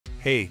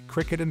Hey,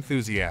 cricket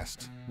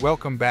enthusiasts,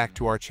 welcome back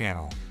to our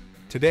channel.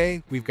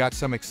 Today, we've got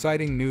some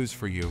exciting news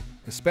for you,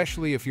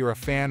 especially if you're a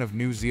fan of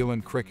New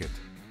Zealand cricket.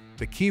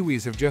 The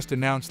Kiwis have just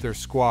announced their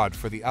squad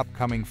for the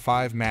upcoming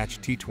 5-match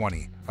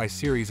T20I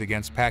series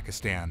against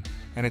Pakistan,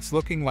 and it's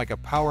looking like a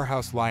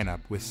powerhouse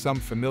lineup with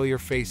some familiar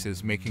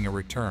faces making a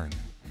return.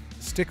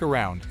 Stick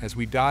around as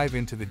we dive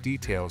into the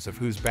details of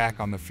who's back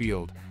on the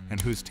field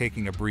and who's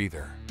taking a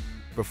breather.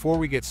 Before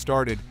we get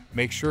started,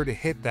 make sure to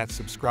hit that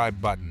subscribe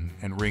button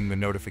and ring the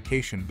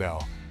notification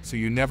bell so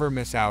you never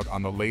miss out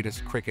on the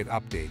latest cricket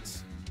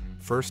updates.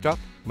 First up,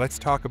 let's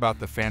talk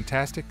about the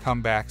fantastic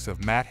comebacks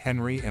of Matt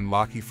Henry and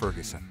Lockie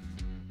Ferguson.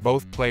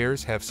 Both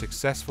players have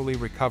successfully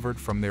recovered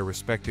from their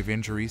respective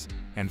injuries,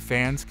 and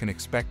fans can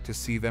expect to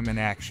see them in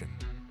action.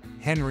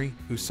 Henry,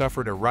 who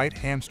suffered a right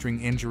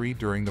hamstring injury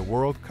during the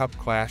World Cup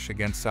clash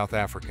against South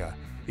Africa,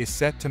 is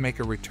set to make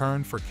a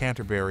return for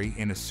Canterbury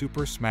in a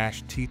Super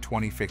Smash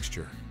T20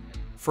 fixture.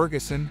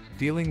 Ferguson,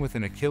 dealing with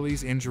an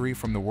Achilles injury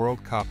from the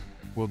World Cup,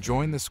 will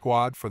join the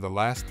squad for the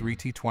last 3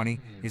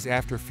 T20s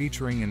after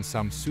featuring in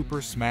some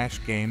Super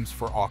Smash games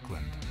for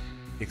Auckland.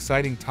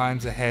 Exciting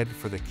times ahead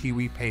for the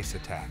Kiwi pace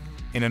attack.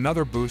 In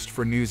another boost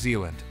for New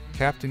Zealand,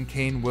 captain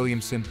Kane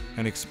Williamson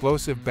and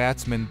explosive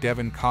batsman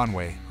Devon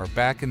Conway are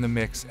back in the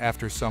mix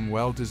after some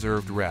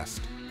well-deserved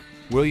rest.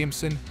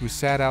 Williamson, who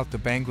sat out the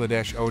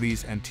Bangladesh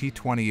ODIs and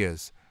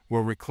T20s,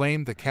 will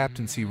reclaim the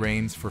captaincy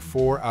reins for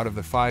 4 out of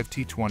the 5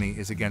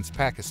 T20s against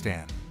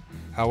Pakistan.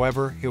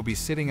 However, he'll be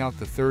sitting out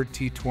the third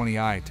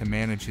T20I to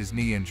manage his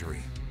knee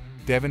injury.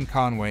 Devon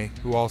Conway,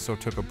 who also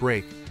took a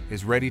break,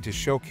 is ready to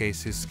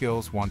showcase his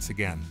skills once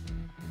again.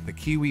 The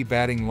Kiwi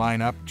batting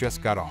lineup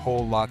just got a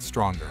whole lot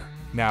stronger.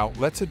 Now,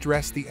 let's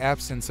address the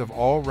absence of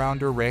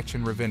all-rounder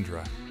Rachin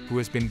Ravindra, who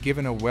has been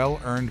given a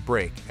well-earned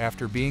break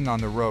after being on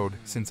the road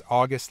since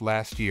August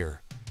last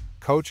year.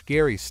 Coach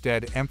Gary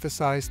Stead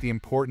emphasized the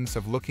importance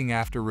of looking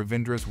after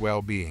Ravindra's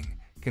well-being,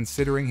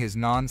 considering his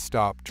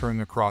non-stop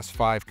touring across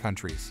 5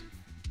 countries.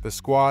 The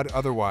squad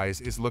otherwise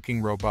is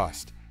looking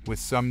robust, with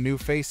some new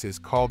faces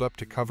called up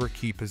to cover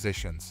key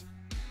positions.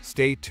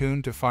 Stay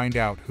tuned to find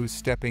out who's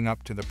stepping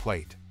up to the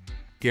plate.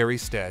 Gary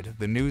Stead,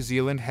 the New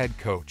Zealand head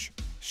coach,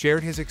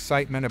 shared his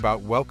excitement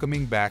about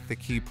welcoming back the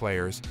key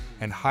players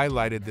and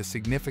highlighted the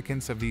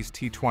significance of these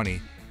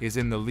T20s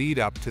in the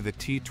lead-up to the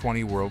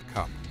T20 World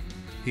Cup.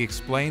 He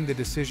explained the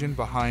decision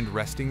behind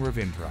resting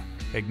Ravindra,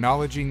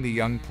 acknowledging the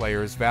young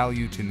player's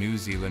value to New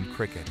Zealand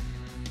cricket.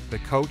 The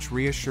coach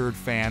reassured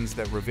fans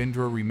that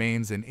Ravindra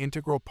remains an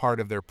integral part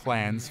of their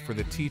plans for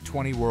the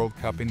T20 World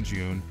Cup in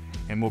June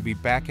and will be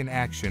back in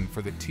action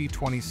for the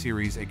T20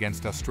 series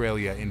against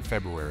Australia in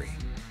February.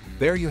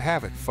 There you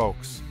have it,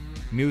 folks.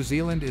 New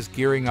Zealand is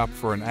gearing up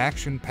for an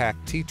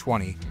action-packed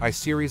T20I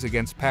series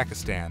against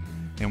Pakistan,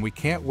 and we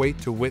can't wait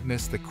to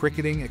witness the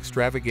cricketing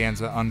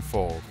extravaganza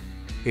unfold.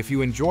 If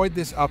you enjoyed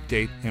this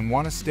update and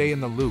want to stay in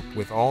the loop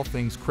with all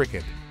things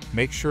cricket,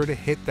 make sure to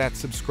hit that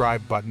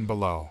subscribe button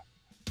below.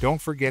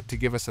 Don't forget to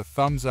give us a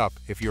thumbs up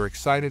if you're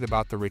excited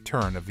about the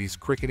return of these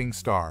cricketing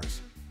stars.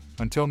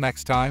 Until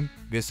next time,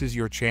 this is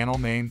your channel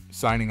name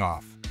signing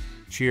off.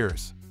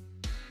 Cheers.